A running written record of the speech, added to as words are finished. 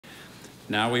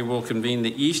Now we will convene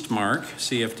the Eastmark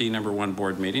CFD number 1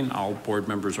 board meeting. All board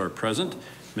members are present.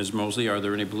 Ms. Mosley, are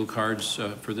there any blue cards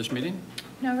for this meeting?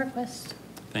 No request.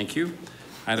 Thank you.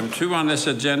 Item 2 on this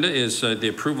agenda is the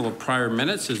approval of prior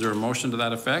minutes. Is there a motion to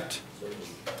that effect?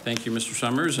 Thank you, Mr.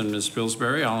 Summers and Ms.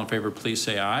 Spilsbury. All in favor, please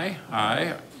say aye.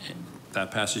 Aye.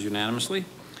 That passes unanimously.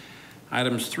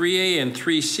 Items 3A and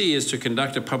 3C is to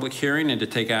conduct a public hearing and to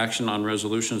take action on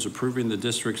resolutions approving the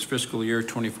district's fiscal year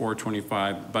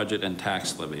 24-25 budget and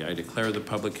tax levy. I declare the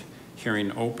public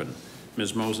hearing open.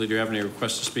 Ms. Mosley, do you have any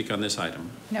requests to speak on this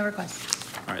item? No request.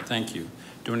 All right, thank you.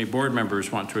 Do any board members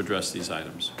want to address these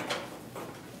items?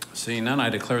 Seeing none, I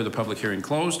declare the public hearing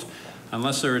closed.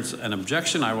 Unless there is an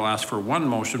objection, I will ask for one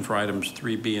motion for items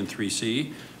 3B and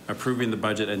 3C, approving the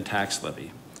budget and tax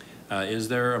levy. Is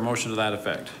there a motion to that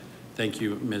effect? Thank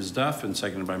you, Ms. Duff, and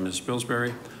seconded by Ms.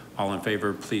 Spilsbury. All in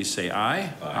favor, please say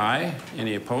aye. Aye.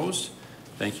 Any opposed?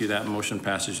 Thank you. That motion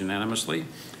passes unanimously.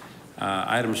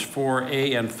 Items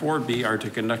 4A and 4B are to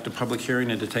conduct a public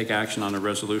hearing and to take action on a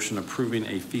resolution approving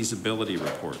a feasibility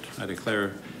report. I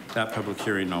declare that public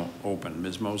hearing open.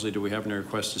 Ms. Mosley, do we have any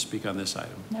requests to speak on this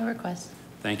item? No request.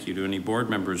 Thank you. Do any board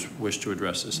members wish to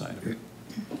address this item?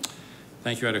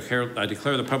 Thank you. I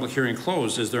declare the public hearing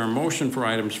closed. Is there a motion for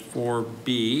items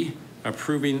 4B,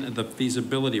 approving the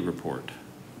feasibility report?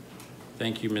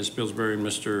 Thank you, Ms. Spilsbury and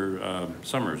Mr.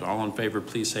 Summers. All in favor,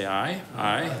 please say aye.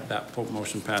 Aye. That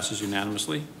motion passes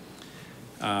unanimously.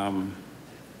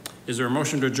 Is there a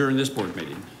motion to adjourn this board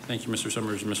meeting? Thank you, Mr.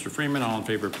 Summers and Mr. Freeman. All in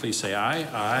favor, please say aye.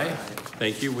 Aye.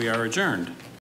 Thank you. We are adjourned.